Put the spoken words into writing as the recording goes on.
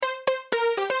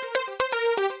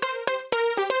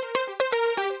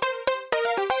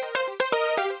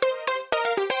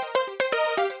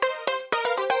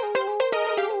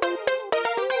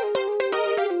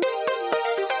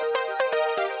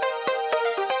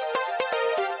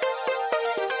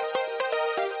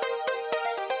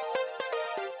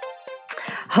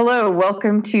Hello,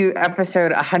 welcome to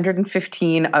episode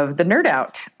 115 of The Nerd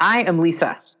Out. I am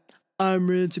Lisa. I'm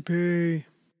Rancy.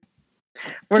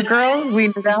 We're girls, we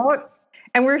nerd out,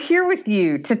 and we're here with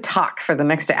you to talk for the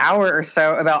next hour or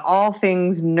so about all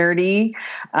things nerdy,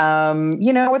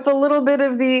 with a little bit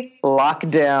of the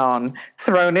lockdown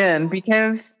thrown in,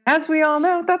 because as we all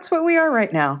know, that's what we are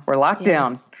right now. We're locked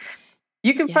down.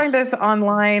 You can find us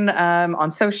online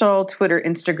on social, Twitter,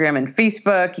 Instagram, and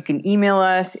Facebook. You can email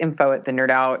us,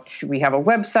 info@thenerdout. We have a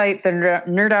website,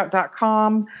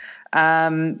 thenerdout.com.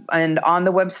 And on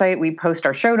the website, we post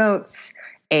our show notes,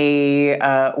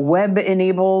 a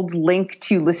web-enabled link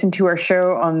to listen to our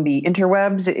show on the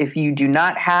interwebs. If you do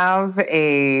not have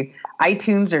a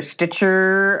iTunes or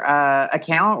Stitcher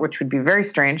account, which would be very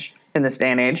strange in this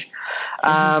day and age,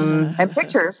 and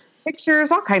pictures,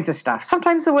 all kinds of stuff.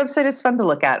 Sometimes the website is fun to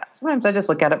look at. Sometimes I just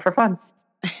look at it for fun.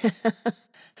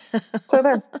 So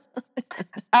there.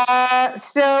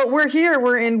 So we're here.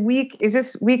 We're in is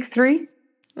this week 3?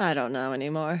 I don't know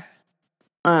anymore.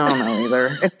 I don't know either.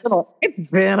 It's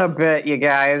been a bit, you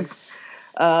guys,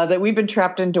 that we've been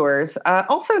trapped indoors.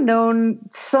 Also known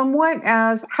somewhat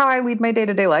as how I lead my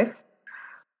day-to-day life.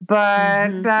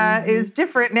 But that is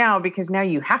different now because now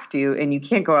you have to, and you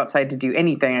can't go outside to do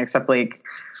anything except like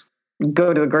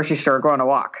go to the grocery store or go on a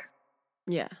walk.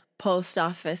 Yeah. Post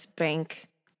office, bank.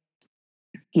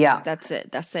 Yeah. That's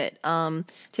it.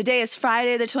 Today is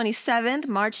Friday the 27th,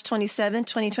 March 27th,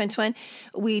 2021.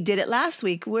 We did it last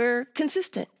week. We're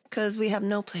consistent because we have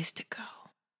no place to go.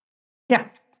 Yeah.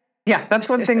 Yeah. That's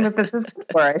one thing that this is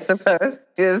for, I suppose,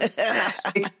 is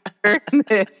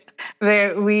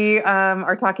that we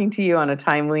are talking to you on a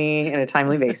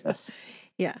timely basis.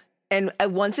 Yeah. And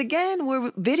once again,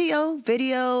 we're video,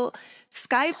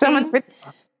 Skyping. So much video.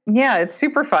 Yeah, it's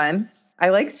super fun. I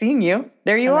like seeing you.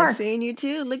 There you are. I like seeing you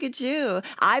too. Look at you.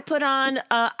 I put on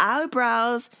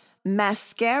eyebrows,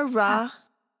 mascara.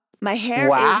 My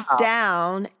hair is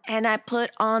down, and I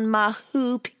put on my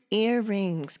hoop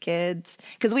earrings, kids.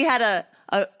 Because we had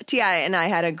T.I. and I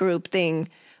had a group thing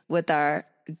with our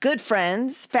good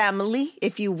friends, family,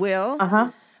 if you will,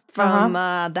 from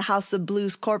the House of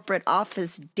Blues corporate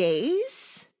office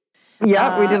days.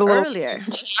 Yeah, we did a little earlier.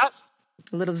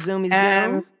 A little zoomy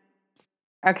zoom.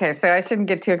 Okay, so I shouldn't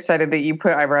get too excited that you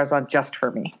put eyebrows on just for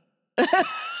me.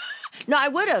 No, I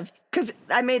would have, because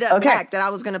I made a pact that I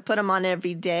was going to put them on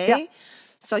every day. Yeah.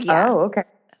 So yeah. Oh, okay.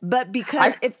 But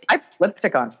because I put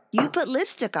lipstick on. You put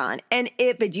lipstick on,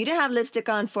 but you didn't have lipstick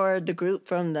on for the group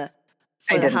from the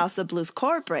House of Blues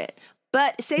corporate.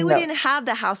 But say we didn't have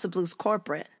the House of Blues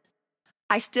corporate,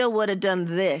 I still would have done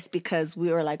this because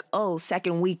we were like,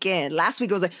 second weekend. Last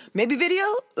week it was like, maybe video?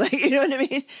 Like, you know what I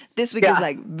mean? This week is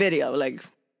like video.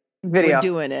 We're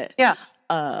doing it. Yeah.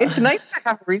 It's nice to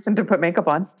have a reason to put makeup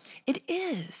on. It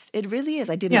is. It really is.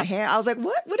 I did my hair. I was like,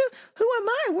 what? Who am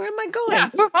I? Where am I going?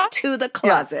 To the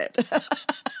closet.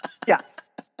 Yeah.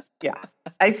 Yeah.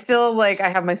 I still I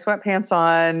have my sweatpants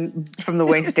on from the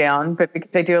waist down, but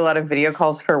because I do a lot of video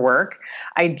calls for work,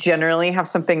 I generally have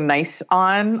something nice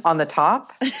on the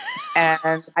top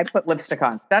and I put lipstick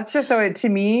on. That's just to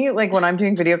me, when I'm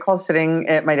doing video calls sitting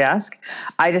at my desk,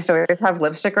 I just always have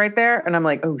lipstick right there. And I'm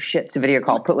like, oh shit, it's a video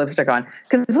call. Put lipstick on.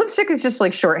 Because lipstick is just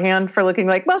shorthand for looking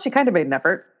like, well, she kind of made an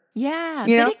effort. Yeah.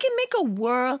 But it can make a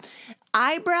world.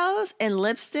 Eyebrows and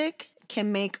lipstick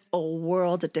can make a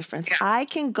world of difference. Yeah. I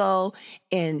can go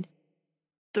in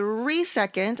 3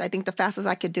 seconds. I think the fastest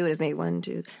I could do it is maybe 1,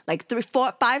 2, 3,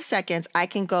 4, 5 seconds. I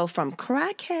can go from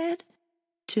crackhead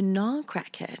to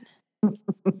non-crackhead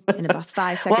in about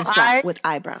 5 seconds with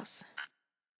eyebrows.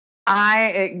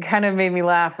 It kind of made me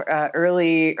laugh.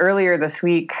 Earlier this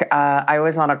week, I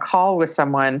was on a call with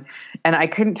someone, and I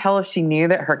couldn't tell if she knew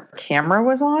that her camera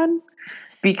was on.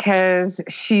 Because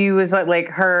she was like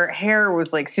her hair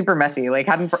was super messy,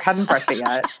 hadn't brushed it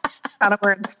yet, kind of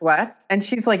wearing sweat, and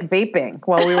she's vaping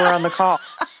while we were on the call,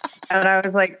 and I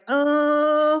was like,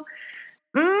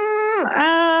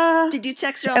 Did you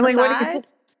text her on the side?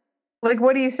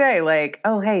 What do you say?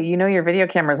 Oh, hey, your video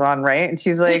camera's on, right? And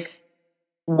she's like,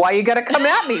 why you gotta come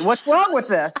at me? What's wrong with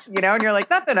this? And you're like,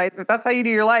 nothing. If that's how you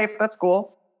do your life, that's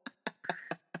cool.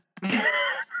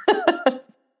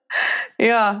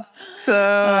 Yeah.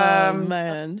 So,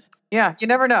 man. Yeah, you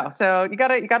never know. So you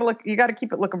gotta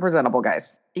keep it looking presentable,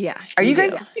 guys. Yeah. Are you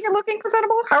guys keeping it looking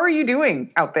presentable? How are you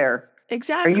doing out there?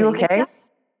 Exactly. Are you okay?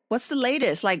 What's the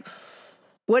latest?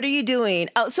 What are you doing?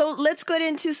 Oh, so let's get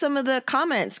into some of the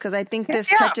comments because I think this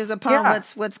touches upon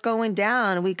what's going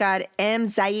down. We got M.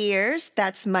 Zairs.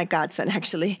 That's my godson,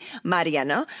 actually,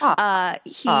 Mariano. I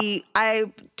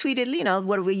tweeted,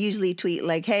 what do we usually tweet?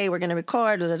 Hey, we're going to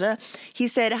record. Blah, blah, blah. He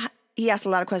said, he asked a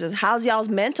lot of questions. How's y'all's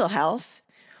mental health?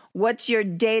 What's your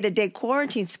day-to-day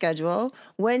quarantine schedule?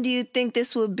 When do you think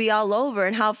this will be all over?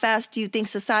 And how fast do you think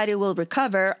society will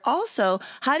recover? Also,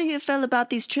 how do you feel about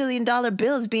these trillion-dollar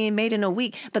bills being made in a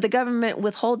week, but the government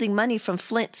withholding money from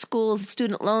Flint schools,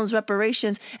 student loans,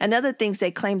 reparations, and other things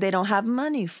they claim they don't have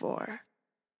money for?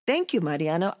 Thank you,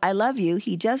 Mariano. I love you.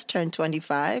 He just turned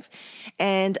 25.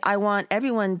 And I want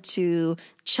everyone to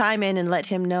chime in and let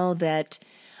him know that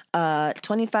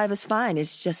 25 is fine.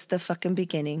 It's just the fucking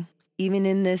beginning. Even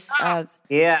in this,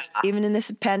 even in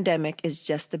this pandemic, is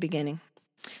just the beginning.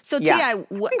 So, Ti,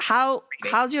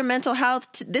 how's your mental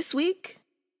health this week?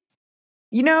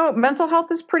 You know, mental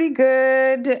health is pretty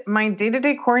good. My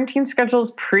day-to-day quarantine schedule is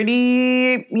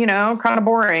pretty, kind of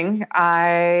boring.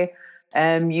 I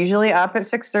am usually up at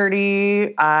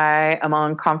 6:30. I am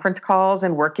on conference calls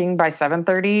and working by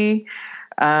 7:30.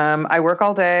 I work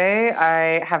all day.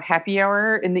 I have happy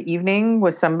hour in the evening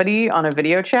with somebody on a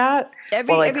video chat.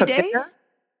 Every day? Dinner.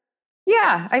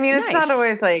 Yeah. I mean, Nice. It's not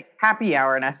always like happy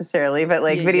hour necessarily, but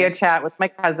like video chat with my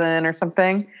cousin or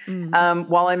something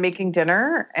while I'm making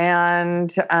dinner.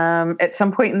 And at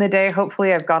some point in the day,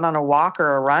 hopefully I've gone on a walk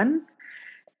or a run.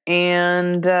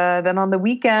 And then on the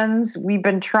weekends, we've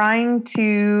been trying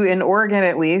to, in Oregon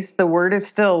at least, the word is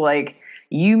still like,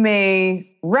 you may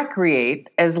recreate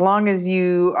as long as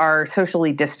you are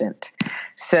socially distant.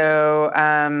 So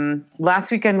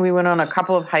last weekend we went on a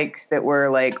couple of hikes that were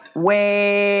like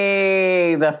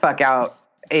way the fuck out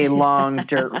a long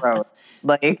dirt road.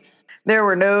 Like there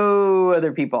were no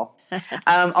other people.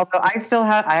 Although I still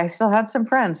had some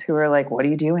friends who were like, "What are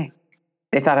you doing?"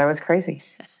 They thought I was crazy.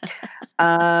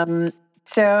 So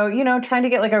trying to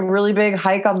get like a really big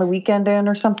hike on the weekend in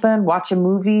or something, watch a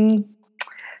movie.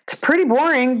 It's pretty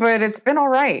boring, but it's been all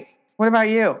right. What about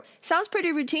you? Sounds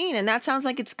pretty routine, and that sounds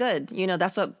like it's good.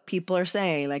 That's what people are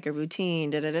saying, like a routine,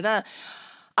 da-da-da-da.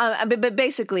 But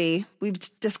basically, we've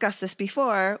discussed this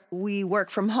before. We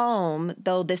work from home,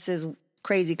 though this is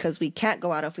crazy because we can't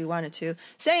go out if we wanted to.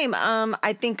 Same.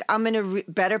 I think I'm in a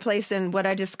better place than what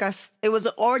I discussed. It was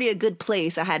already a good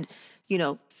place. I had,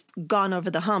 gone over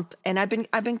the hump, and I've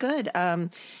been good.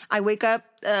 I wake up.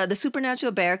 The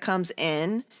supernatural bear comes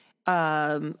in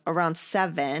around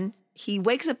 7. He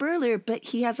wakes up earlier, but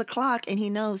he has a clock and he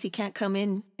knows he can't come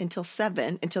in until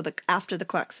 7, after the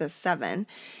clock says 7.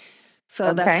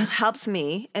 So that helps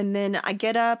me. And then I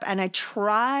get up and I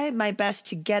try my best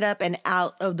to get up and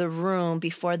out of the room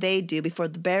before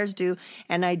the bears do.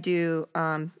 And I do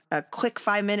a quick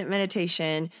 5-minute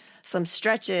meditation, some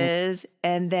stretches.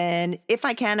 And then if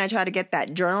I can, I try to get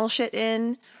that journal shit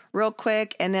in real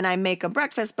quick, and then I make a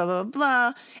breakfast, blah, blah,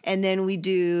 blah. And then we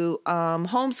do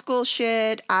homeschool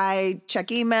shit. I check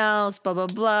emails, blah, blah,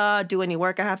 blah, do any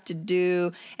work I have to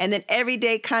do. And then every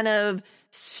day kind of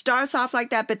starts off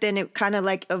like that, but then it kind of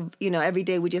like, every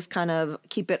day we just kind of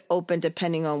keep it open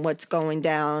depending on what's going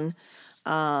down.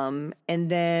 And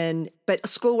then, but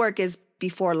schoolwork is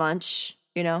before lunch,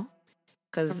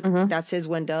 because that's his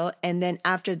window. And then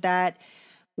after that,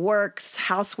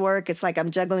 housework. It's like I'm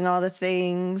juggling all the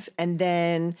things. And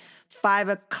then 5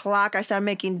 o'clock, I start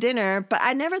making dinner. But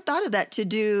I never thought of that to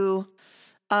do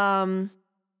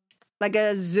like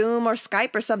a Zoom or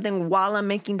Skype or something while I'm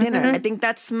making dinner. I think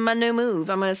that's my new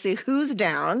move. I'm going to see who's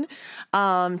down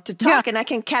to talk and I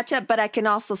can catch up, but I can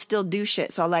also still do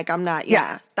shit. So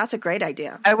that's a great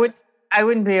idea. I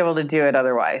wouldn't be able to do it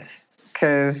otherwise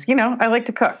because, I like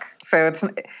to cook. So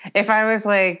if I was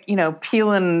like,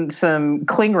 peeling some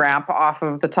cling wrap off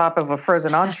of the top of a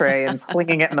frozen entree and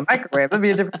slinging it in the microwave, that'd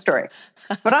be a different story.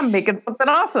 But I'm making something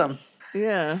awesome.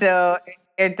 Yeah. So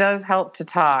it does help to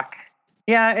talk.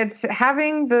 Yeah, it's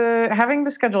having the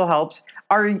schedule helps.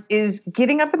 Is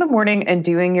getting up in the morning and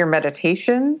doing your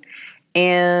meditation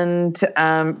and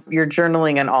your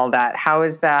journaling and all that. How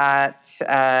is that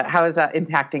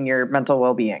impacting your mental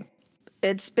well-being?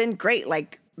 It's been great.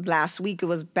 Like last week it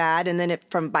was bad, and then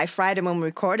by Friday when we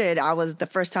recorded, the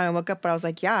first time I woke up, but I was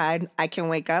like, yeah, I can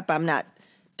wake up. I'm not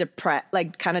depressed,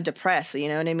 like kind of depressed. You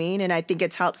know what I mean? And I think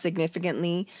it's helped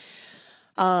significantly.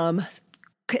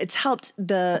 It's helped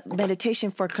the meditation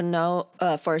for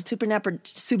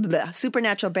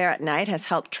supernatural bear at night has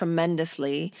helped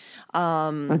tremendously.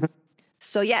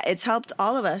 So yeah, it's helped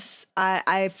all of us.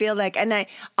 I feel like, and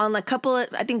on a couple of,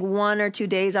 I think 1 or 2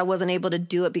 days, I wasn't able to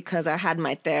do it because I had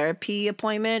my therapy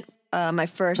appointment, my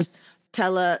first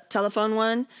telephone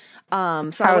one. So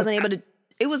I wasn't able to.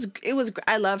 It was.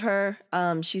 I love her.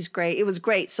 She's great. It was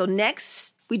great. So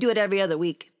next, we do it every other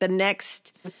week. The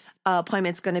next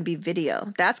appointment's going to be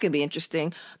video. That's going to be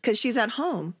interesting because she's at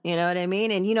home. You know what I mean?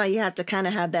 And you have to kind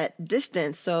of have that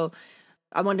distance. So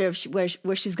I wonder if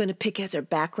where she's going to pick as her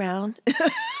background.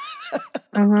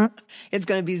 Mm-hmm. It's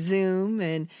going to be Zoom,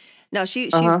 and no,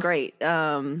 she's great.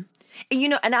 And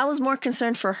and I was more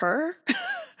concerned for her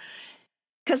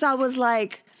because I was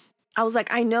like,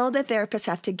 I know that therapists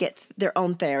have to get their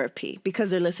own therapy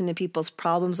because they're listening to people's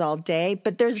problems all day,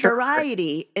 but there's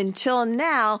variety until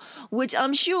now, which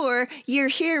I'm sure you're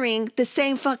hearing the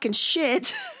same fucking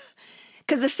shit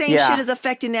because the same shit is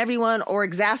affecting everyone or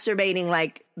exacerbating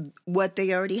like what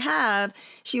they already have.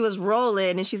 She was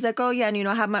rolling and she's like, oh yeah, and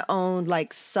I have my own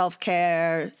like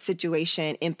self-care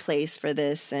situation in place for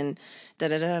this and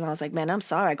da-da-da. And I was like, man, I'm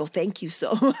sorry. I go, thank you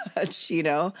so much,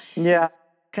 Yeah.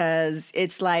 Because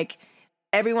it's like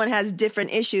everyone has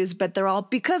different issues, but they're all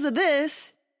because of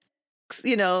this,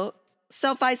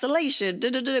 self-isolation,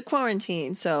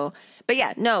 quarantine. So, but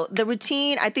yeah, no, the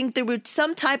routine, I think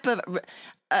some type of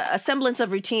a semblance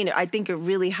of routine, I think it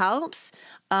really helps.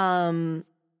 Because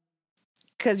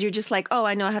you're just like, oh,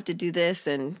 I know I have to do this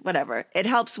and whatever. It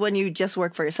helps when you just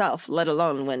work for yourself, let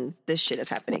alone when this shit is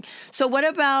happening. So what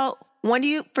about, when do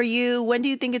you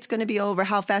think it's going to be over?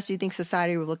 How fast do you think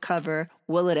society will recover?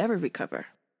 Will it ever recover?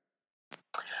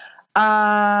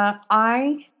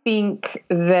 I think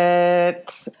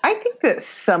that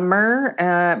summer,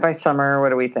 by summer, what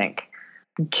do we think?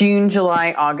 June,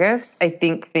 July, August, I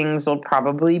think things will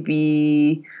probably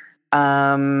be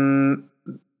better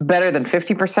than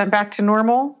 50% back to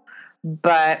normal.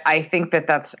 But I think that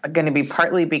that's going to be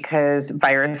partly because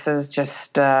viruses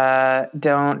just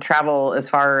don't travel as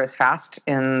far or as fast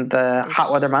in the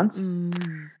hot weather months.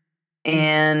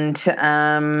 And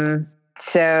so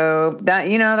that,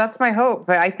 that's my hope.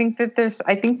 But I think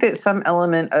that some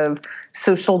element of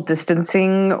social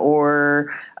distancing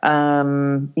or,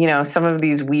 some of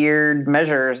these weird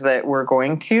measures that we're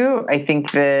going to, I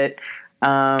think that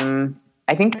some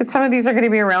of these are going to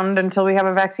be around until we have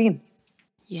a vaccine.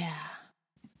 Yeah.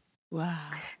 Wow.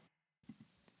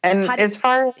 And go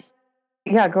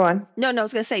on. No, I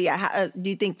was going to say, do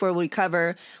you think we'll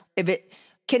recover?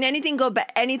 Can anything go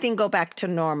back to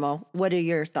normal? What are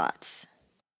your thoughts?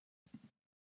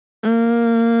 I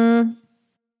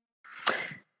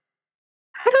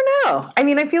don't know. I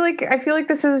mean, I feel like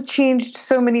this has changed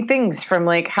so many things from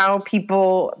like how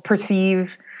people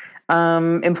perceive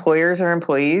employers or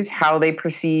employees, how they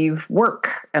perceive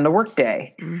work and a work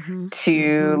day,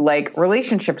 to like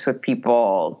relationships with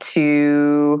people,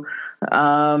 to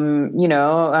I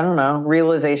don't know,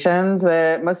 realizations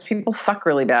that most people suck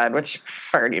really bad, which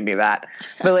I already knew that.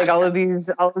 But like all of these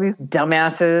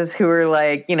dumbasses who are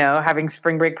like, having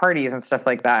spring break parties and stuff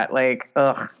like that. Like,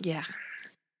 ugh. Yeah.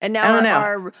 And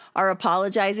now are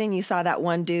apologizing. You saw that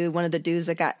one of the dudes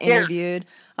that got interviewed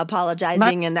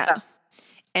apologizing, and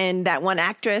that one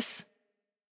actress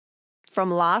from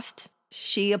Lost,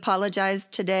 she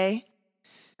apologized today.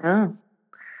 Oh.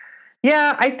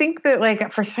 Yeah, I think that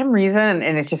like for some reason,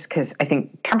 and it's just because I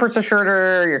think temperatures are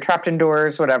shorter, you're trapped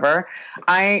indoors, whatever.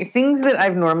 Things that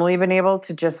I've normally been able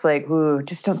to just like,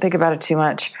 just don't think about it too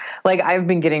much. Like I've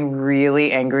been getting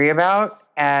really angry about,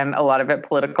 and a lot of it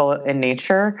political in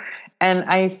nature. And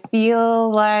I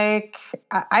feel like,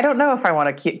 I don't know if I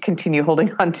want to continue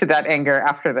holding on to that anger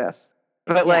after this.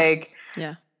 But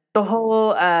the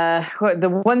whole,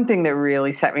 the one thing that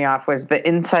really set me off was the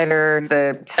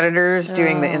senators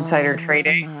doing the insider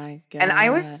trading. My God. And I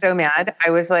was so mad.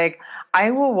 I was like,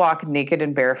 I will walk naked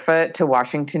and barefoot to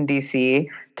Washington, D.C.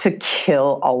 to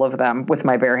kill all of them with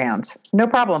my bare hands. No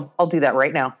problem. I'll do that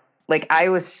right now. Like, I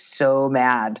was so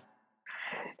mad.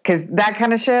 Because that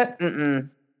kind of shit,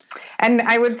 And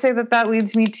I would say that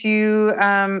leads me to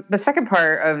the second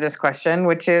part of this question,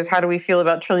 which is how do we feel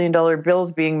about $1 trillion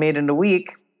bills being made in a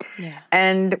week? Yeah.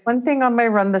 And one thing on my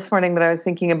run this morning that I was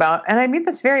thinking about, and I mean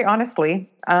this very honestly,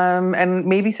 and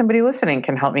maybe somebody listening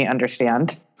can help me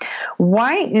understand.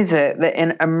 Why is it that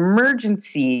in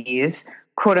emergencies,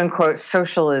 quote unquote,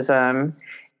 socialism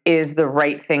is the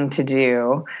right thing to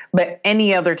do, but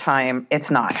any other time it's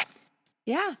not?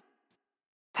 Yeah.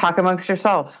 Talk amongst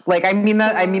yourselves. Like, I mean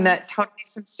that totally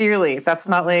sincerely. That's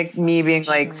not like me being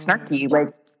like snarky.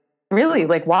 Like, really,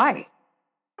 like, why?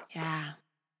 Yeah.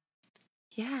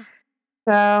 Yeah.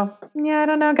 So, I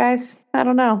don't know, guys. I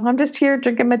don't know. I'm just here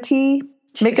drinking my tea,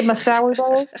 making my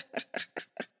sourdough.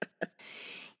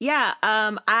 Yeah.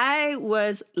 I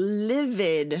was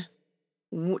livid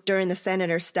during the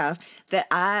senator stuff that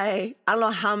I don't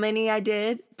know how many I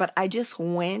did, but I just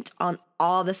went on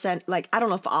all the I don't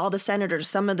know if all the senators,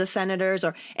 some of the senators,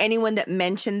 or anyone that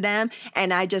mentioned them,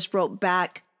 and I just wrote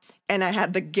back, and I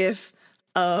had the gif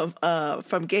of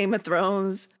from Game of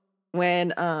Thrones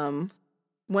when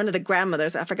one of the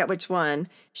grandmothers, I forgot which one,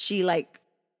 she like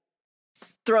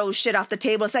throw shit off the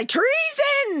table and say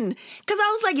treason. Because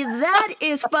I was like, that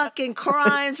is fucking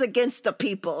crimes against the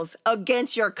peoples,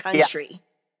 against your country.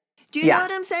 Do you know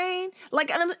what I'm saying? Like,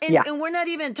 and we're not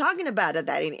even talking about it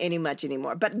that any much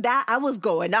anymore. But that I was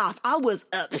going off. I was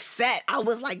upset. I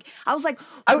was like,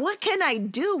 what can I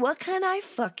do? What can I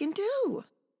fucking do?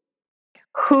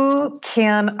 Who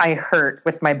can I hurt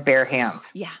with my bare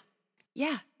hands? Yeah.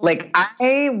 Yeah. Like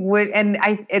I would, and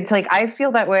it's like, I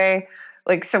feel that way.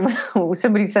 Like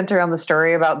somebody sent around the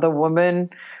story about the woman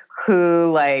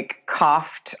who like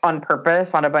coughed on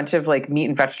purpose on a bunch of like meat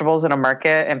and vegetables in a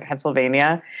market in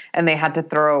Pennsylvania, and they had to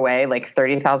throw away like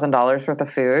 $30,000 worth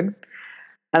of food.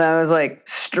 And I was like,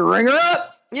 string her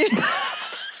up.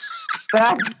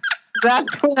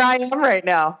 That's where I am right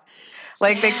now.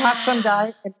 Like they caught some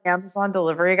guy, an Amazon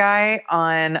delivery guy,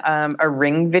 on a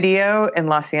Ring video in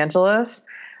Los Angeles,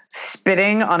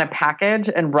 spitting on a package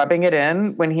and rubbing it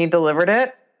in when he delivered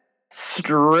it.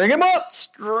 String him up.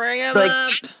 String him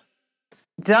up.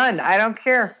 Done. I don't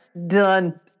care.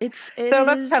 Done. That's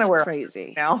kind of where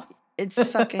crazy now. It's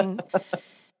fucking,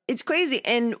 it's crazy.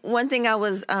 And one thing I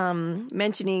was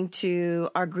mentioning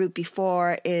to our group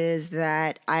before is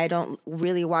that I don't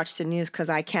really watch the news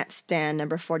because I can't stand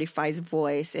number 45's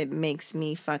voice. It makes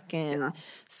me fucking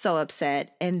so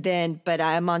upset. And then, but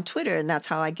I'm on Twitter and that's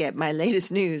how I get my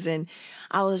latest news. And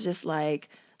I was just like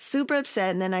super upset.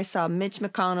 And then I saw Mitch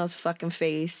McConnell's fucking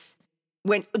face.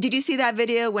 Did you see that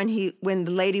video when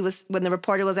the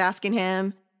reporter was asking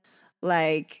him,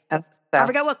 like, I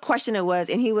forgot what question it was,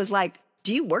 and he was like,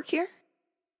 "Do you work here?"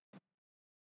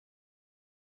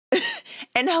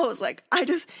 And I was like,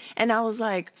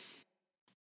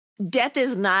 death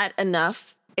is not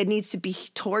enough. It needs to be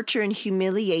torture and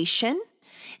humiliation.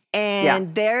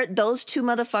 And those two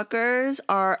motherfuckers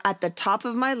are at the top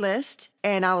of my list.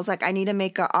 And I was like, I need to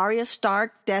make a Arya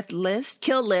Stark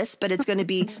kill list, but it's going to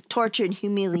be torture and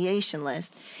humiliation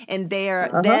list. And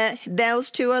those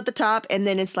two are at the top. And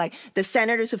then it's like the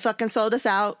senators who fucking sold us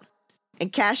out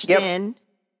and cashed in.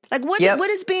 Like what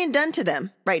is being done to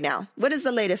them right now? What is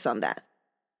the latest on that?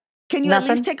 Can you at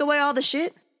least take away all the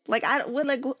shit? Like,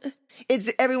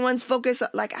 is everyone's focus?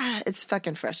 Like, it's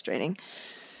fucking frustrating.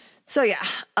 So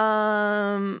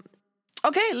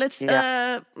okay, let's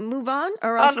move on,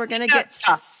 or else we're gonna get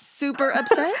super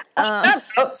upset.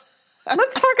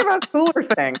 Let's talk about cooler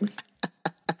things.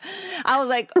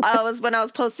 When I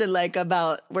was posting like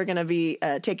about we're gonna be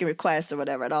taking requests or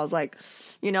whatever, and I was like,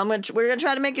 we're gonna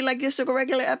try to make it like just a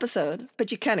regular episode, but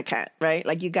you kind of can't, right?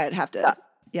 Like you have to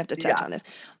touch on this.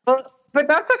 Well, but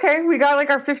that's okay. We got like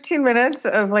our 15 minutes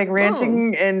of like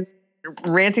ranting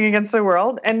against the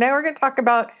world, and now we're gonna talk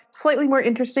about slightly more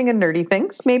interesting and nerdy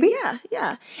things, maybe.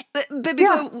 Yeah. But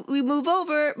before we move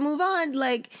on,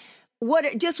 like, what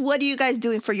are you guys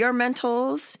doing for your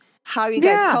mentals? How are you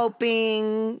guys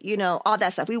coping? All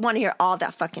that stuff. We want to hear all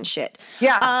that fucking shit.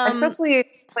 Yeah, especially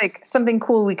like something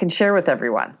cool we can share with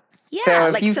everyone. Yeah.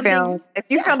 So if you found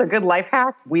a good life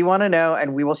hack, we want to know,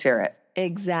 and we will share it.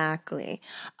 Exactly.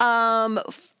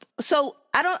 So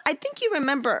I think you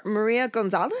remember Maria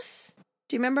Gonzalez.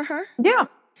 Do you remember her? Yeah.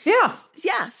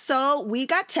 So we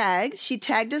got tagged. She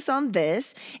tagged us on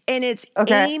this, and it's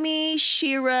Amy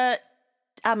Shira.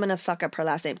 I'm gonna fuck up her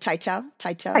last name. Titel.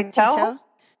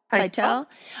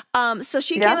 So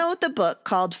she came out with a book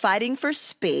called "Fighting for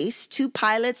Space: Two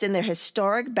Pilots in Their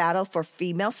Historic Battle for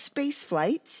Female Space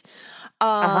Flight."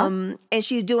 And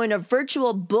she's doing a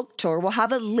virtual book tour. We'll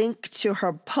have a link to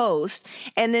her post.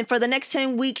 And then for the next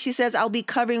 10 weeks, she says, I'll be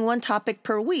covering one topic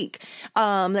per week.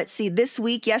 Let's see,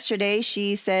 yesterday,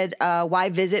 she said, why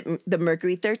visit the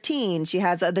Mercury 13? She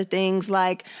has other things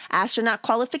like astronaut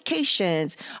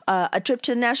qualifications, a trip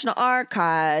to the National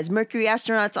Archives, Mercury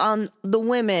astronauts on the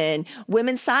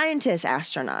women scientists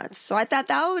astronauts. So I thought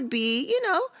that would be,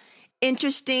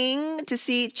 interesting to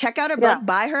see. Check out her book,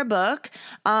 buy her book.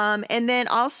 And then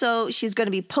also she's going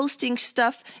to be posting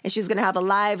stuff, and she's going to have a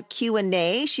live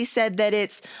Q&A. She said that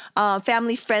it's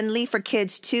family friendly for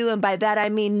kids too. And by that, I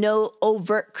mean no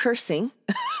overt cursing.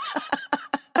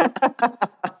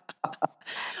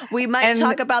 We might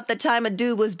talk about the time a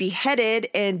dude was beheaded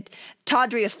and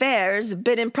tawdry affairs,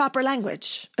 but in proper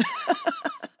language.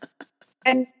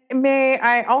 And may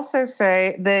I also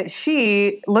say that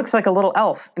she looks like a little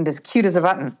elf and as cute as a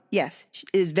button. Yes,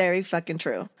 is very fucking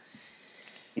true.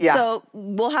 Yeah. So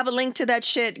we'll have a link to that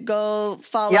shit. Go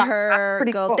follow her.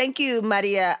 Go. Cool. Thank you,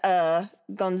 Maria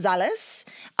Gonzalez.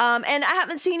 And I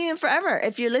haven't seen you in forever.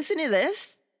 If you're listening to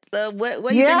this,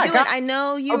 what you been doing? I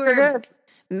know you were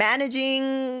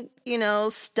managing,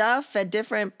 stuff at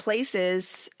different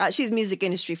places. She's music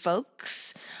industry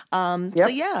folks. So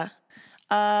yeah.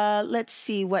 Let's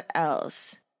see what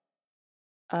else.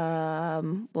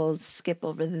 We'll skip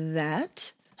over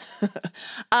that.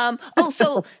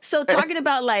 So talking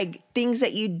about like things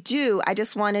that you do, I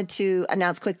just wanted to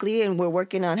announce quickly, and we're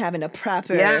working on having a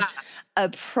proper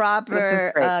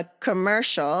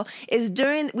commercial.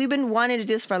 We've been wanting to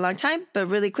do this for a long time, but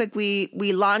really quick, we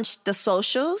launched the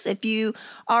socials. If you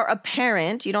are a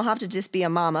parent, you don't have to just be a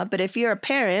mama, but if you're a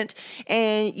parent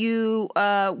and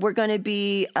we're going to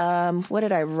be, what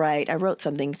did I write? I wrote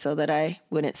something so that I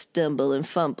wouldn't stumble and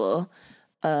fumble.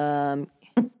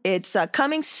 It's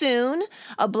coming soon,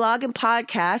 a blog and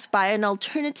podcast by an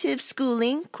alternative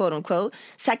schooling, quote unquote,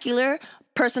 secular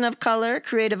person of color,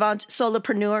 creative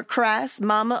solopreneur, crass,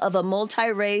 mama of a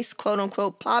multi-race, quote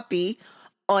unquote, poppy,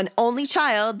 an only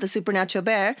child, the supernatural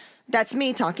bear. That's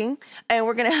me talking. And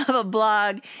we're going to have a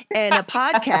blog and a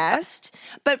podcast.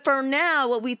 But for now,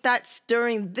 what we thought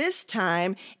during this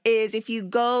time is if you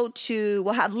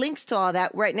we'll have links to all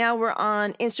that. Right now we're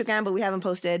on Instagram, but we haven't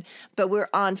posted. But we're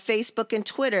on Facebook and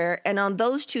Twitter. And on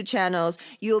those two channels,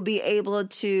 you'll be able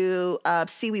to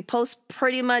see we post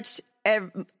pretty much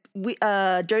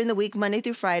during the week, Monday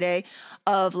through Friday,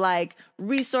 of like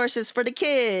resources for the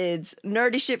kids,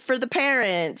 nerdy shit for the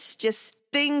parents, just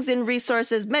things and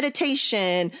resources,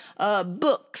 meditation,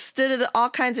 books, all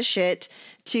kinds of shit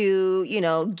to,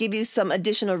 give you some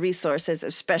additional resources,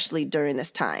 especially during this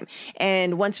time.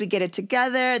 And once we get it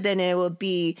together, then it will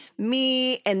be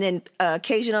me and then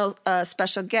occasional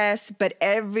special guests. But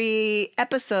every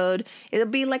episode, it'll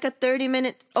be like a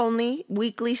 30-minute only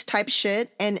weekly type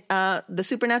shit. And the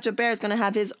Supernatural Bear is going to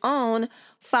have his own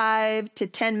 5 to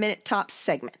 10 minute top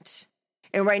segment.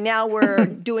 And right now we're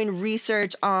doing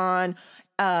research on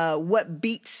what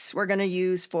beats we're going to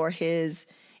use for his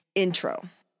intro.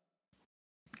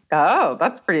 Oh,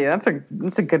 that's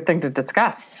a good thing to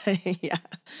discuss. Yeah.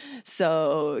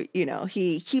 So,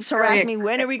 he keeps harassing me.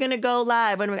 When are we going to go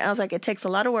live? I was like, it takes a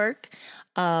lot of work.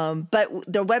 But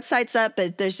the website's up.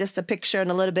 There's just a picture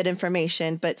and a little bit of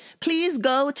information, but please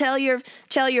go tell your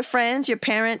friends, your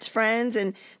parents, friends,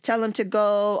 and tell them to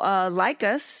go, like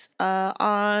us,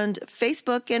 on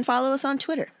Facebook and follow us on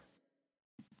Twitter.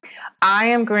 I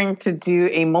am going to do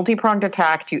a multi-pronged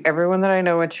attack to everyone that I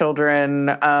know with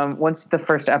children once the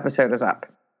first episode is up.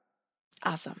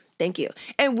 Awesome. Thank you.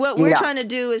 And what we're trying to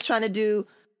do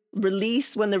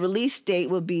release, when the release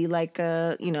date will be like,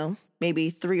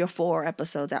 maybe 3 or 4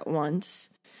 episodes at once.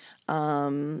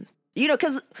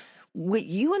 Because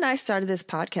you and I started this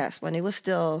podcast when it was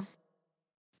still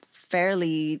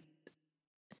fairly...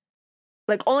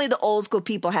 like only the old school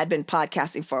people had been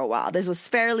podcasting for a while. This was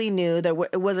fairly new.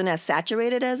 It wasn't as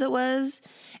saturated as it was.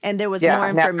 And there was more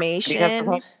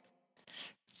information.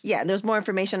 Yeah, there's more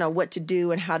information on what to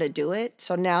do and how to do it.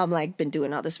 So now I'm like been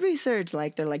doing all this research.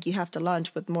 Like they're like, you have to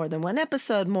launch with more than one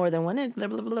episode, more than one, blah,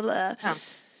 blah, blah, blah. Oh.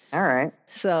 All right.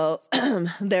 So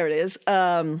there it is.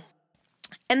 And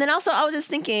then also I was just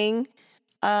thinking,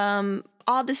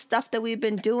 all this stuff that we've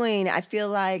been doing, I feel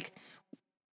like,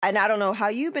 and I don't know how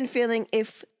you've been feeling,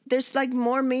 if there's like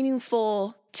more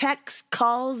meaningful text,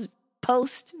 calls,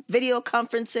 posts, video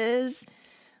conferences,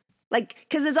 like,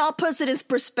 because it's all puts it in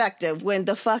perspective when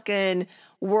the fucking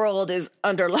world is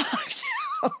under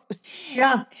lockdown.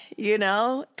 Yeah.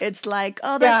 It's like,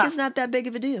 oh, that shit's not that big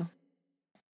of a deal.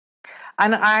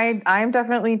 And I'm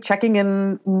definitely checking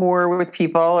in more with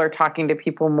people or talking to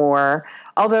people more,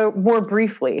 although more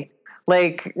briefly.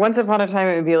 Like once upon a time,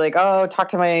 it would be like, oh, talk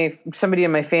to somebody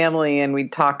in my family, and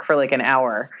we'd talk for like an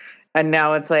hour. And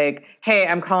now it's like, hey,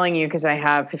 I'm calling you because I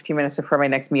have 15 minutes before my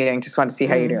next meeting. Just want to see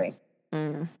how you're doing.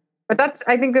 Mm. But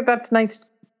I think that's nice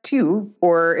too,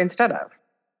 or instead of.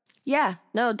 Yeah,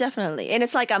 no, definitely. And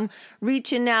it's like I'm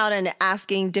reaching out and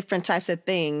asking different types of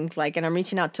things, and I'm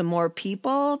reaching out to more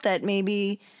people that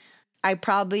maybe I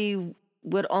probably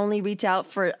would only reach out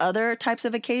for other types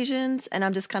of occasions. And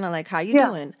I'm just kind of like, how you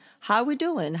doing? How are we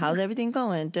doing? How's everything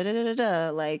going? Da-da-da-da-da.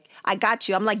 Like, I got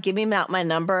you. I'm like giving out my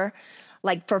number.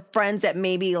 Like for friends that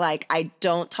maybe like I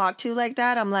don't talk to like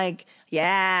that. I'm like,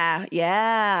 yeah.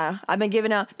 I've been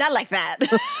giving out, not like that.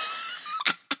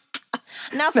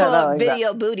 Not for like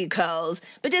video booty calls,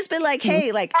 but just been like,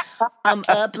 hey, like I'm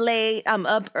up late, I'm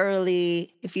up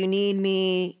early. If you need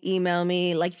me, email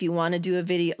me. Like if you want to do a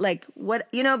video, like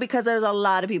what, because there's a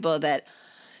lot of people that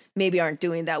maybe aren't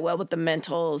doing that well with the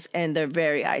mentals and they're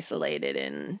very isolated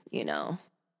and,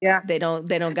 they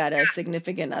don't got a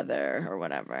significant other or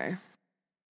whatever.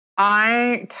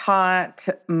 I taught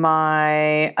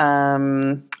my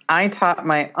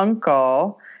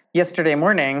uncle yesterday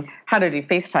morning how to do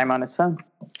FaceTime on his phone.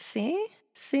 See?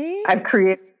 I've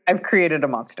I've created a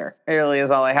monster. It really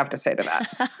is all I have to say to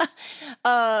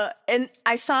that. And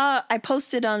I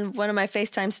posted on one of my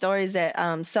FaceTime stories that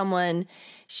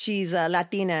she's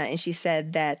Latina, and she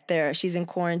said that she's in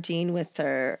quarantine with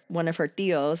one of her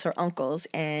tios, her uncles,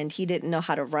 and he didn't know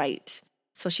how to write.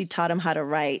 So she taught him how to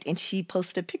write, and she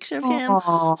posted a picture of him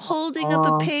holding up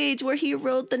a page where he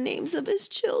wrote the names of his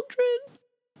children.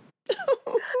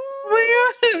 Oh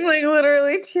my God, I'm like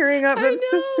literally tearing up. It's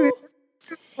the sweetest.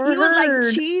 He was like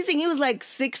cheesing. He was like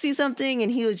 60 something,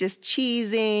 and he was just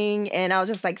cheesing. And I was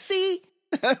just like, see,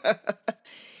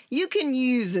 you can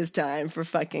use this time for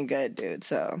fucking good, dude.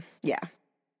 So yeah.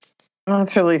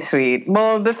 That's really sweet.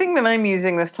 Well, the thing that I'm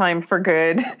using this time for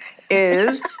good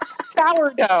is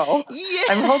sourdough. Yeah.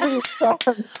 I'm holding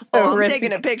I'm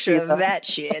taking a picture of that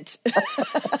shit.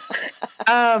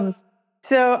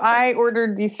 So I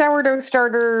ordered the sourdough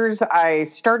starters. I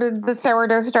started the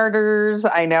sourdough starters.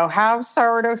 I now have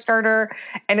sourdough starter,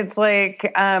 and it's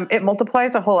like it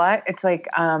multiplies a whole lot. It's like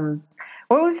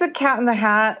what was the Cat in the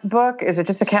Hat book? Is it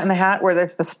just the Cat in the Hat where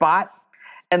there's the spot?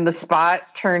 And the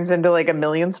spot turns into like a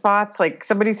million spots. Like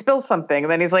somebody spills something, and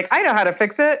then he's like, I know how to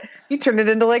fix it. You turn it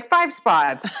into like 5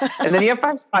 spots. And then you have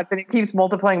 5 spots, and it keeps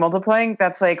multiplying.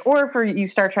 That's like, or for you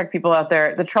Star Trek people out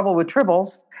there, the trouble with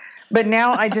tribbles. But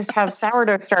now I just have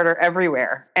sourdough starter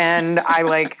everywhere. And I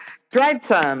like dried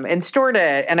some and stored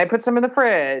it, and I put some in the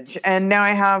fridge. And now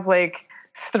I have like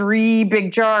 3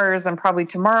 big jars. And probably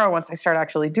tomorrow, once I start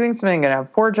actually doing something, I'm going to have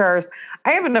 4 jars.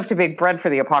 I have enough to bake bread for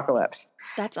the apocalypse.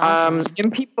 That's awesome.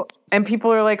 And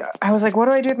people are like, I was like, what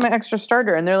do I do with my extra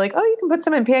starter? And they're like, oh, you can put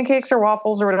some in pancakes or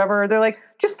waffles or whatever. They're like,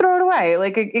 just throw it away.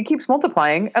 Like it keeps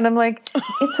multiplying. And I'm like,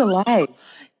 it's alive.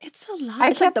 It's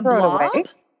alive. It's like the blob.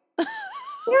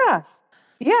 Yeah.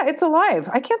 Yeah, it's alive.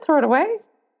 I can't throw it away.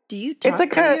 Do you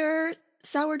talk to your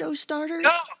sourdough starters?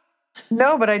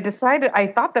 No, but I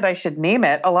thought that I should name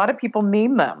it. A lot of people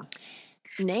name them.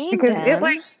 Because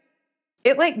them?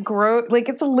 It grow like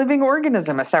it's a living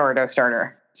organism, a sourdough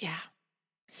starter. Yeah.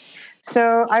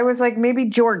 So I was like, maybe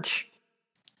George.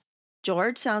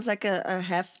 George sounds like a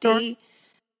hefty.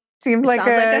 Sounds like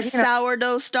a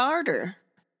sourdough starter.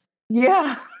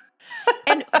 Yeah.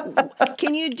 And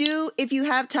can you do, if you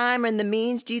have time and the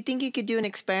means, do you think you could do an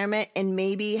experiment and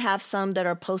maybe have some that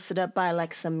are posted up by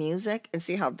like some music and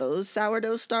see how those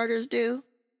sourdough starters do?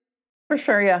 For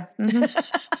sure, yeah.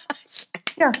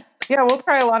 Mm-hmm. Yeah, we'll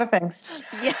try a lot of things.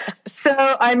 Yes.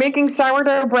 So I'm making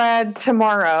sourdough bread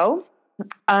tomorrow.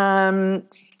 And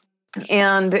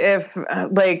if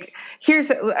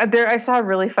I saw a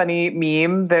really funny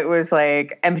meme that was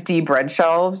like empty bread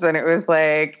shelves, and it was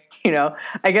like,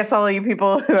 I guess all you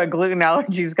people who had gluten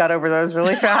allergies got over those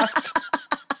really fast.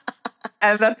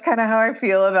 And that's kind of how I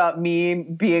feel about me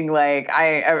being like,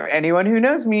 anyone who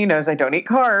knows me knows I don't eat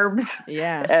carbs.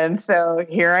 Yeah. And so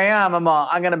here I am. I'm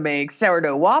going to make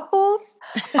sourdough waffles.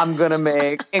 I'm going to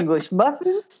make English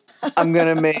muffins. I'm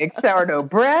going to make sourdough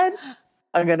bread.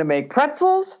 I'm going to make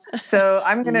pretzels. So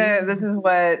this is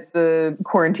what the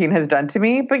quarantine has done to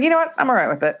me. But you know what? I'm all right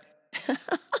with it.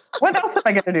 When else am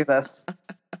I going to do this?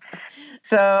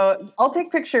 So I'll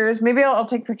take pictures. Maybe I'll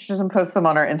take pictures and post them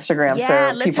on our Instagram.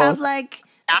 Yeah, so let's people have like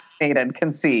fascinated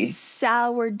can see.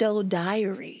 Sourdough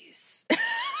diaries.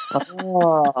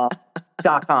 .com.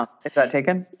 Is that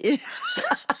taken?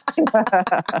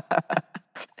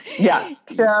 Yeah.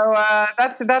 So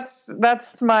that's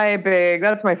my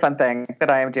fun thing that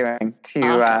I am doing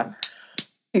to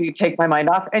take my mind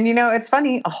off. And it's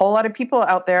funny. A whole lot of people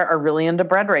out there are really into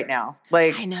bread right now.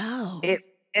 Like I know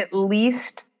at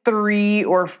least 3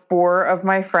 or 4 of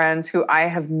my friends who I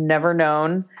have never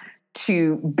known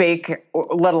to bake,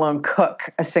 let alone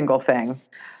cook a single thing,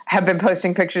 have been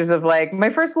posting pictures of like, my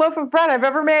first loaf of bread I've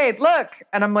ever made. Look.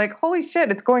 And I'm like, holy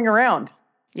shit, it's going around.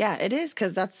 Yeah, it is.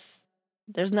 Cause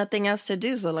there's nothing else to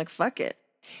do. So like, fuck it.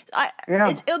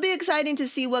 It'll be exciting to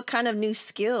see what kind of new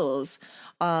skills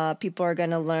people are going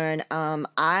to learn.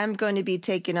 I'm going to be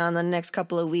taking on the next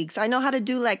couple of weeks. I know how to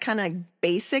do like kind of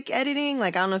basic editing.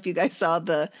 Like, I don't know if you guys saw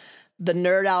the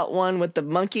nerd out one with the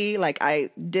monkey. Like I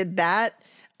did that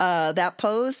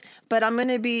pose, but I'm going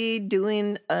to be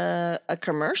doing a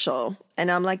commercial, and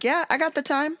I'm like, yeah, I got the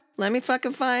time. Let me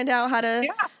fucking find out how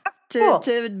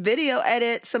to video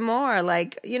edit some more.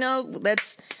 Like,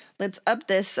 let's up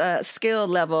this skill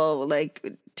level,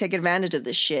 like take advantage of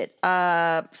this shit.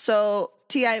 So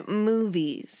T.I.,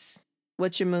 movies.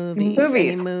 What's your movies?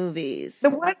 Any movies? The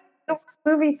one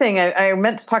movie thing I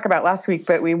meant to talk about last week,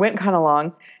 but we went kind of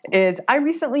long, is I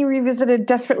recently revisited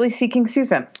Desperately Seeking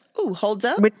Susan. Ooh, holds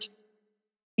up? Holds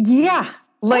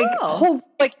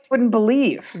like you wouldn't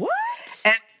believe. What?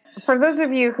 And for those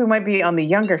of you who might be on the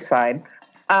younger side,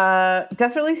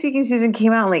 Desperately Seeking Susan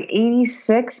came out in like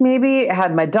 86, maybe. It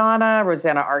had Madonna,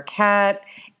 Rosanna Arquette,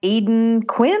 Aidan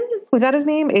Quinn. Was that his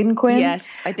name? Aidan Quinn?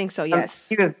 Yes, I think so, yes.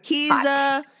 He was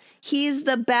hot. He's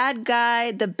the bad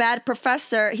guy, the bad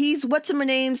professor. He's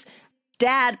what's-her-name's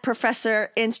dad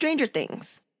professor in Stranger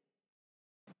Things.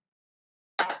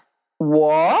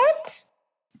 What?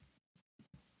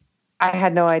 I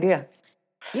had no idea.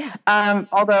 Yeah.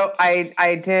 Although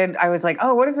I was like,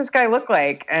 oh, what does this guy look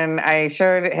like? And I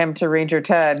showed him to Ranger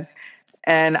Ted,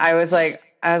 and I was like,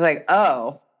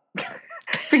 oh,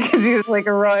 because he was like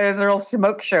it was a real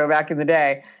smoke show back in the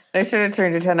day. And I showed it to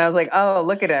Ranger Ted, and I was like, oh,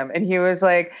 look at him. And he was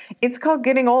like, it's called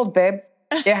getting old, babe.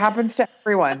 It happens to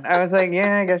everyone. I was like,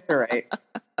 yeah, I guess you're right.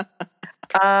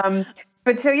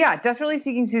 But so yeah, Desperately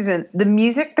Seeking Susan. The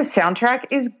music, the soundtrack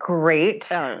is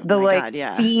great. Oh, the my like God,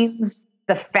 yeah. scenes,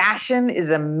 the fashion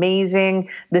is amazing.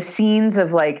 The scenes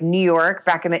of like New York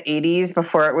back in the 80s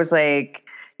before it was like,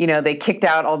 you know, they kicked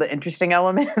out all the interesting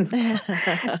elements.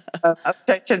 I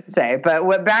shouldn't say,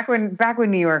 but back when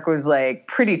New York was like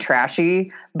pretty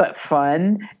trashy but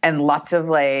fun, and lots of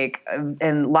art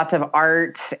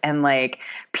and like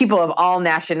people of all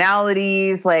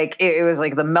nationalities, like it was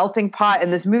like the melting pot,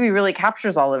 and this movie really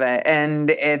captures all of it,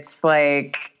 and it's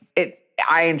like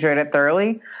I enjoyed it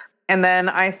thoroughly. And then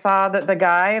I saw that the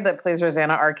guy that plays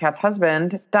Rosanna Arquette's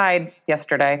husband died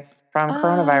yesterday from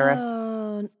coronavirus.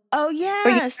 Oh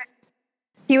yes,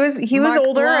 he was Mark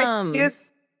older. Blum. I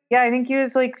think he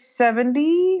was like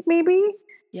 70, maybe.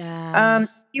 Yeah.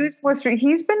 He's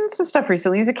been in some stuff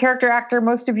recently. He's a character actor.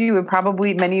 Many of you would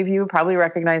probably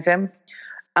recognize him.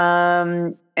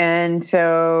 And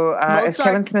so is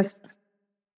Kevin Smith.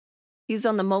 He's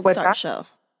on the Mozart show.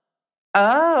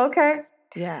 Oh, okay.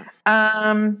 Yeah.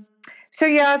 So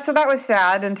that was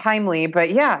sad and timely,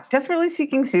 but yeah, Desperately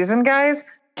Seeking Susan, guys,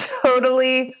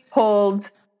 totally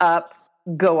holds up.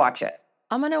 Go watch it.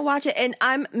 I'm gonna watch it, and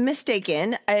I'm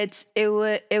mistaken. It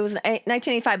was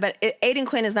 1985, but Aidan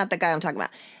Quinn is not the guy I'm talking about.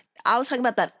 I was talking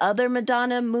about that other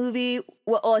Madonna movie.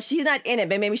 Well, she's not in it,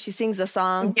 but maybe she sings the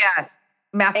song. Yeah,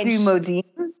 Matthew Modine.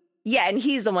 Yeah, and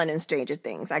he's the one in Stranger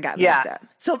Things. I got messed up.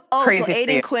 So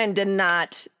Aidan Quinn did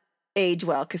not age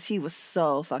well because he was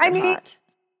so fucking hot.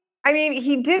 I mean,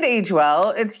 he did age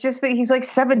well. It's just that he's like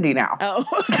 70 now. Oh.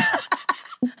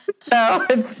 So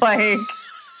it's like,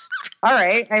 all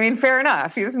right. I mean, fair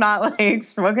enough. He's not like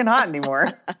smoking hot anymore.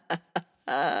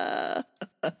 I'd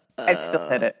still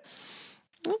hit it.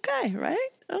 Okay, right?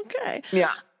 Okay.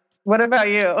 Yeah. What about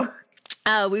you?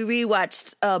 We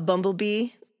rewatched Bumblebee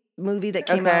movie that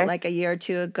came out like a year or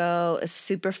two ago. It's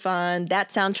super fun. That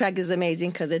soundtrack is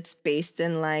amazing because it's based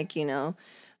in like, you know,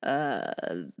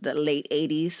 the late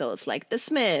 80s, so it's like the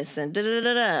Smiths and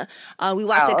we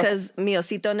watched it because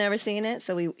Miocito never seen it,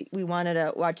 so we wanted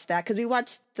to watch that because we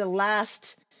watched the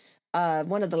last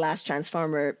one of the last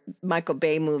Transformer Michael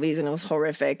Bay movies, and it was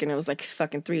horrific, and it was like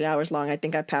fucking 3 hours long. I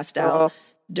think I passed out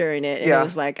during it, and it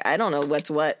was like, I don't know what's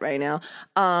what right now.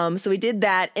 So we did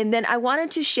that, and then I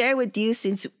wanted to share with you,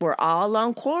 since we're all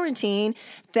on quarantine,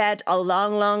 that a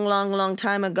long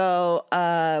time ago,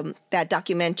 that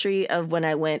documentary of when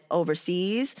I went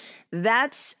overseas,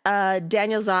 that's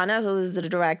Daniel Zana, who is the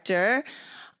director.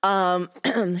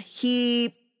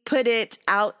 He put it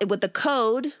out with the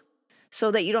code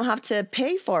so that you don't have to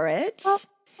pay for it.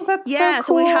 That's so cool.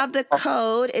 So we have the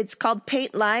code. It's called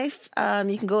Paint Life.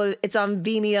 You can go. It's on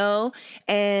Vimeo,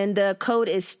 and the code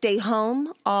is Stay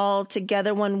Home, all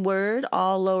together, one word,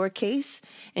 all lowercase,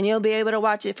 and you'll be able to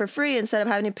watch it for free instead of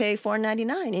having to pay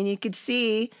 $4.99. And you could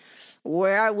see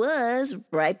where I was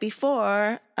right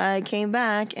before I came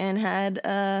back and had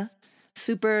a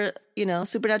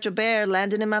supernatural bear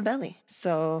landed in my belly.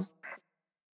 So.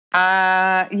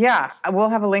 Yeah, we'll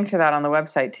have a link to that on the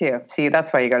website too. See,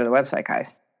 that's why you go to the website,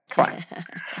 guys. Come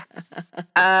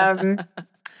on.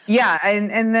 Yeah,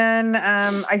 and then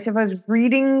I suppose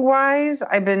reading wise,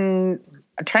 I've been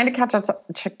trying to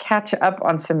catch up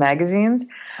on some magazines.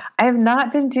 I have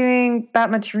not been doing that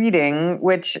much reading,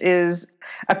 which is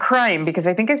a crime because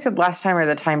I think I said last time or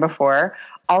the time before,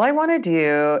 all I want to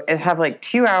do is have like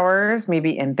 2 hours,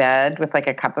 maybe in bed with like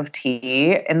a cup of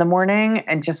tea in the morning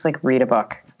and just like read a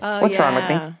book. What's wrong with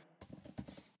me?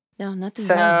 No, nothing's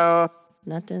wrong.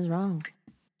 Nothing's wrong.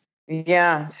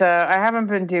 Yeah, so I haven't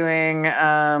been doing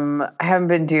a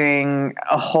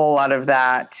whole lot of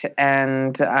that,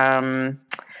 and I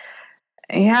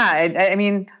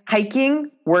mean,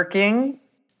 hiking, working,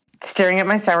 staring at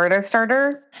my sourdough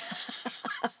starter,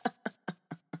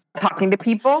 talking to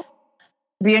people,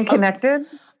 being connected.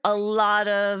 A lot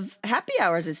of happy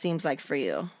hours, it seems like, for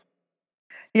you.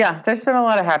 Yeah, there's been a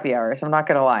lot of happy hours. I'm not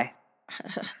going to lie.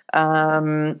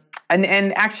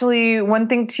 And actually, one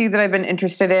thing too that I've been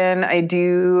interested in, I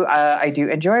do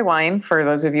enjoy wine. For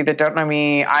those of you that don't know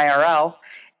me IRL,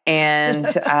 and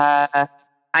I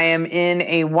am in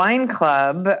a wine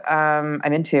club. I'm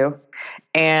in two,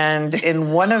 and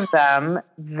in one of them,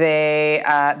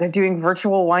 they're doing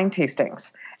virtual wine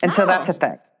tastings, and so that's a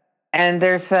thing. And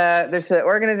there's an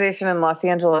organization in Los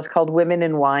Angeles called Women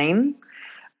in Wine.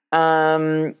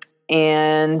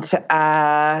 And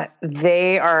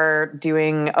they are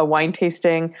doing a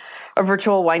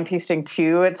virtual wine tasting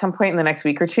too at some point in the next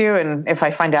week or two. And if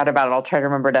I find out about it, I'll try to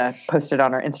remember to post it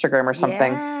on our Instagram or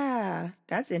something. Yeah,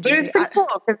 that's interesting. But it's pretty cool.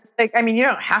 Like, I mean, you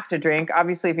don't have to drink.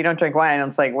 Obviously, if you don't drink wine,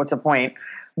 it's like, what's the point?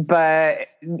 But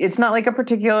it's not like in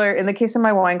the case of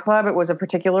my wine club, it was a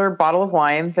particular bottle of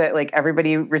wine that like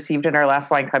everybody received in our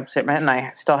last wine club shipment, and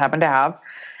I still happen to have.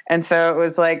 And so it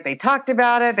was like, they talked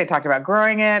about it. They talked about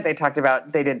growing it. They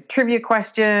did trivia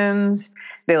questions.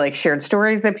 They like shared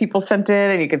stories that people sent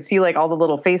in, and you could see like all the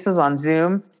little faces on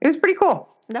Zoom. It was pretty cool.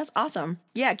 That's awesome.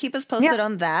 Yeah. Keep us posted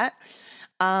on that.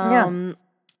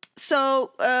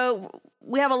 So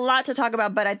we have a lot to talk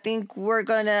about, but I think we're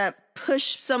going to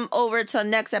push some over to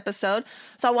next episode.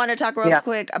 So I want to talk real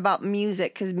quick about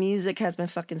music, because music has been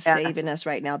fucking saving us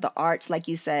right now. The arts, like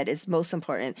you said, is most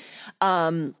important.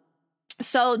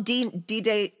 So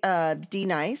DJ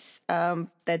D-Nice,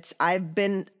 I've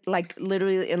been like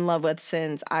literally in love with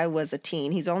since I was a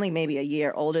teen. He's only maybe a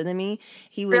year older than me.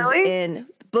 He was in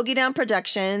Boogie Down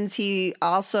Productions. He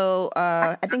also,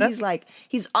 I think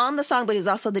he's on the song, but he's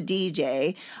also the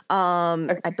DJ.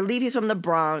 I believe he's from the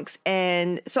Bronx.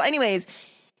 And so anyways,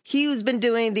 he's been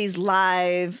doing these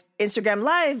Instagram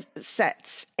live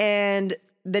sets, and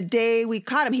the day we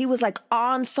caught him, he was like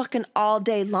on fucking all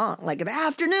day long. Like in the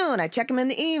afternoon, I check him in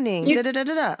the evening.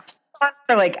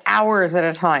 For like hours at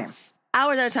a time.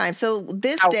 So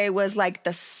this day was like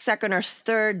the second or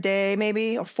third day,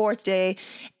 maybe, or fourth day.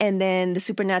 And then the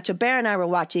Supernatural Bear and I were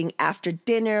watching after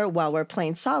dinner while we're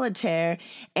playing solitaire.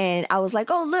 And I was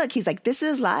like, oh, look. He's like, this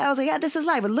is live. I was like, yeah, this is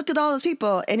live. But look at all those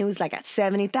people. And it was like at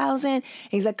 70,000.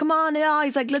 He's like, come on, y'all.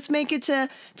 He's like, let's make it to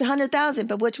 100,000.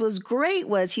 But what was great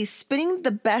was he's spinning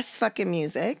the best fucking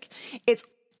music. It's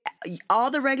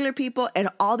all the regular people and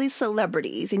all these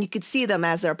celebrities, and you could see them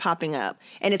as they're popping up,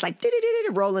 and it's like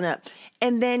rolling up.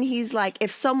 And then he's like, if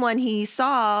someone he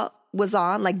saw was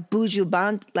on, like Buju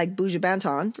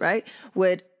Banton, right,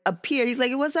 would appear, he's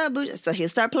like, what's up, Buju? So he'll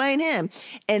start playing him.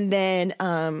 And then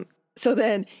so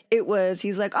then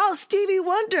he's like, oh, Stevie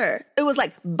Wonder. It was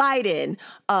like Biden,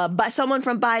 by someone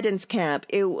from Biden's camp.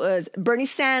 It was Bernie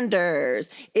Sanders.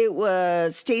 It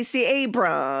was Stacey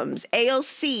Abrams,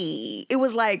 AOC. It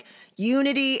was like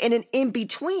unity. And then in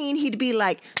between, he'd be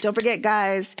like, don't forget,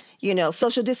 guys,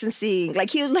 social distancing. Like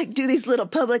he would like do these little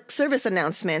public service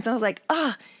announcements. And I was like,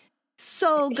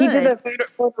 so good. He did a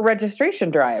voter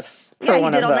registration drive. Yeah, he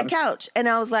did on the couch. And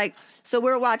I was like, so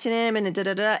we're watching him and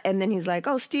and then he's like,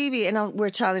 oh, Stevie. And we're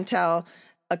trying to tell,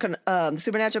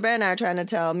 Supernatural Bear and I are trying to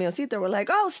tell Miocita, we're like,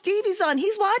 oh, Stevie's on,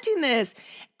 he's watching this.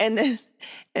 And then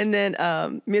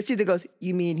Miocita goes,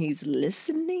 you mean he's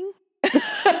listening?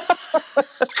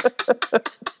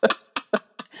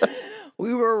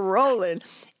 We were rolling.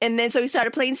 And then so he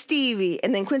started playing Stevie,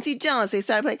 and then Quincy Jones. So he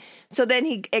started playing. So then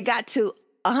it got to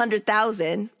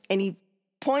 100,000, and he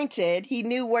pointed, he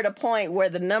knew where to point where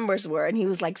the numbers were, and he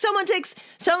was like, someone take a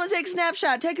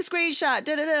snapshot, take a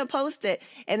screenshot, post it.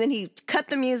 And then he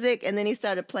cut the music, and then he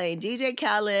started playing DJ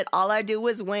Khaled, All I Do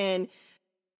Was Win.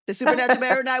 The Supernatural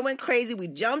Bear and I went crazy. We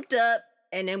jumped up,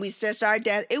 and then we started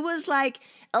dancing. It was like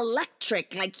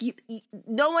electric. Like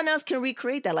no one else can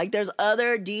recreate that. Like there's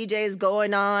other DJs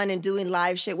going on and doing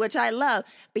live shit, which I love.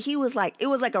 But he was like, it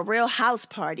was like a real house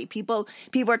party. People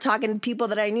are talking to people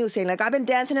that I knew, saying like, I've been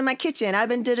dancing in my kitchen. I've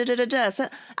been da-da-da-da-da. So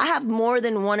I have more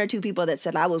than one or two people that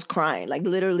said I was crying, like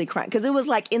literally crying. Because it was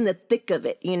like in the thick of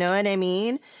it. You know what I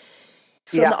mean?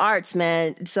 So the arts,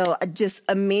 man. So just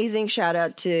amazing shout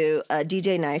out to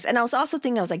DJ Nice. And I was also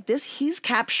thinking, I was like, he's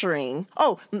capturing.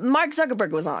 Oh, Mark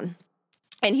Zuckerberg was on.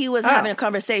 And he was having a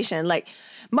conversation. Like,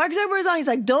 Mark Zuckerberg's on. He's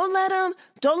like, don't let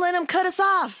him cut us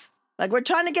off. Like, we're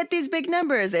trying to get these big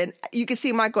numbers. And you can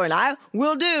see Mark going,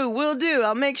 we'll do.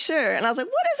 I'll make sure. And I was like,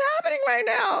 what is happening right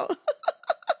now?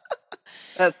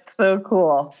 That's so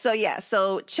cool. So, yeah.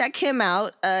 So check him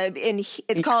out.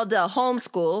 It's called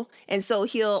Homeschool. And so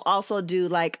he'll also do,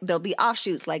 like, there'll be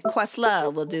offshoots. Like,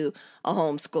 Questlove will do a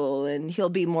homeschool. And he'll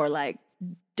be more like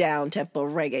down-tempo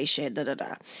reggae shit,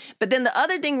 But then the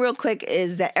other thing real quick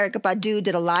is that Erykah Badu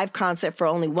did a live concert for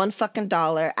only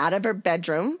 $1 out of her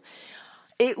bedroom.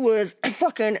 It was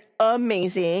fucking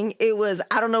amazing. It was,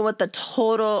 I don't know what the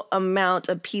total amount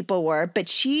of people were, but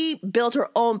she built her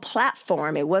own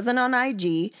platform. It wasn't on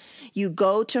IG. You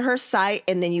go to her site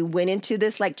and then you went into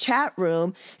this like chat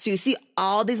room. So you see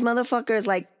all these motherfuckers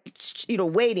like, you know,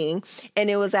 waiting. And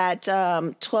it was at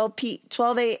 12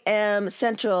 a.m.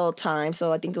 Central Time.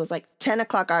 So I think it was like 10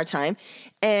 o'clock our time.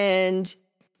 And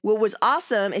what was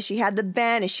awesome is she had the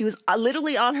band and she was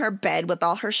literally on her bed with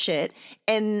all her shit.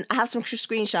 And I have some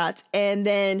screenshots. And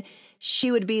then she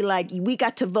would be like, we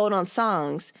got to vote on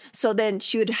songs. So then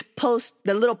she would post,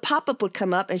 the little pop-up would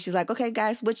come up and she's like, okay,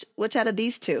 guys, which out of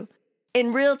these two?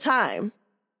 In real time.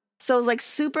 So it was like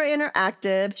super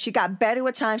interactive. She got better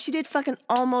with time. She did fucking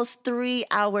almost 3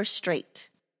 hours straight.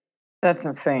 That's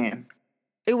insane.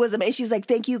 It was amazing. She's like,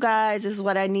 thank you guys. This is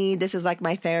what I need. This is like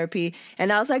my therapy.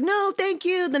 And I was like, no, thank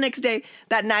you. The next day,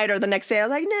 that night or the next day, I was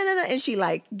like, no. And she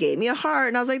like gave me a heart.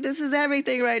 And I was like, this is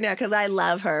everything right now. Cause I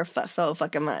love her so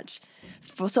fucking much.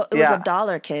 So it was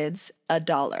 $1, kids,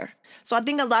 $1. So I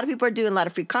think a lot of people are doing a lot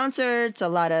of free concerts, a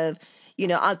lot of, you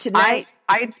know, tonight.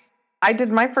 I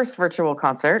did my first virtual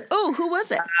concert. Oh, who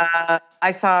was it?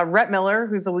 I saw Rhett Miller,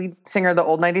 who's the lead singer of the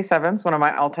Old 97s, one of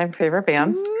my all-time favorite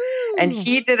bands. Ooh. And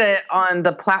he did it on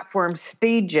the platform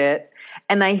Stage It.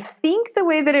 And I think the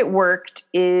way that it worked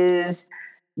is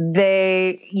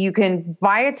you can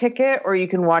buy a ticket or you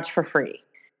can watch for free.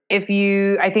 I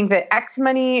think that X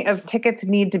many of tickets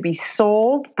need to be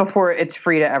sold before it's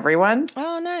free to everyone.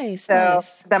 Oh, nice. So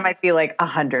that might be like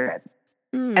 100.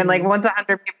 And like once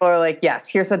 100 people are like, yes,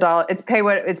 here's $1. It's pay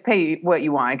what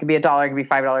you want. It could be $1, it could be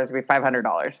 $5, it could be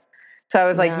 $500. So I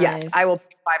was like, yes, I will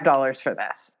pay $5 for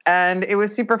this. And it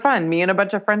was super fun. Me and a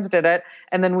bunch of friends did it.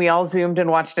 And then we all Zoomed and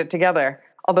watched it together.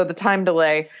 Although the time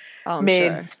delay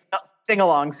made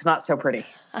sing-alongs not so pretty.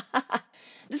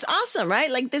 This is awesome,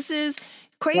 right? Like this is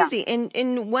crazy. Yeah.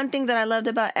 And one thing that I loved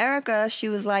about Erica, she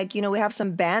was like, you know, we have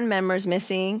some band members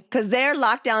missing because their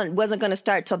lockdown wasn't going to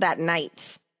start till that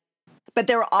night. But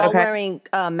they were all wearing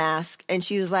masks. And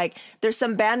she was like, there's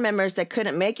some band members that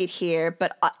couldn't make it here,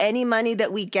 but any money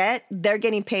that we get, they're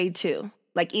getting paid too.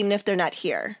 Like, even if they're not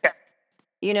here. Okay.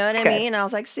 You know what I mean? And I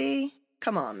was like, see,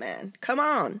 come on, man. Come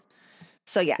on.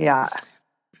 So, yeah. Yeah.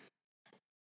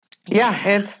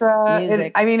 It's,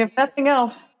 I mean, if nothing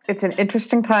else, it's an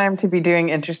interesting time to be doing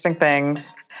interesting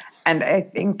things. And I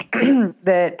think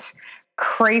that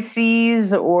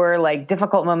crises or like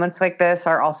difficult moments like this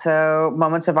are also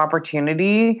moments of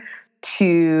opportunity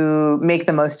to make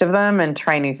the most of them and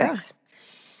try new things.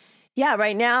 Yeah,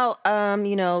 right now,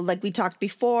 you know, like we talked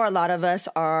before, a lot of us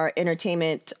are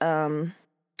entertainment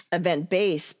event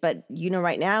based, but you know,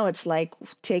 right now it's like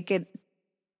figure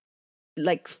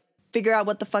out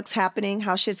what the fuck's happening,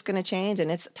 how shit's gonna change,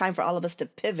 and it's time for all of us to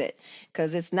pivot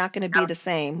because it's not gonna be the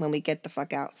same when we get the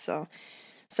fuck out. So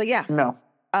yeah. No.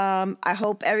 I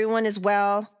hope everyone is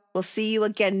well. We'll see you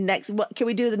again can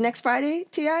we do the next Friday,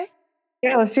 T.I.?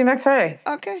 Yeah, let's do next Friday.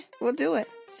 Okay, we'll do it.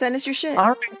 Send us your shit. All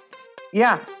right.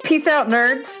 Yeah. Peace out,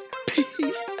 nerds.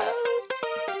 Peace out.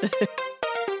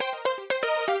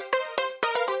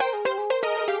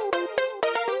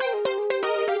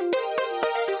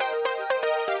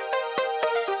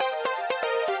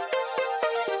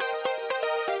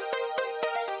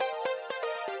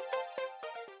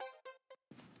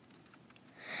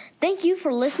 Thank you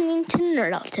for listening to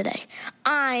Nerd Out today.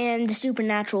 I am the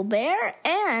Supernatural Bear,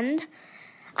 and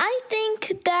I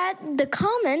think that the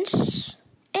comments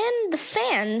and the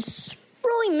fans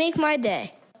really make my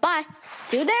day. Bye.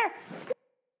 See you there.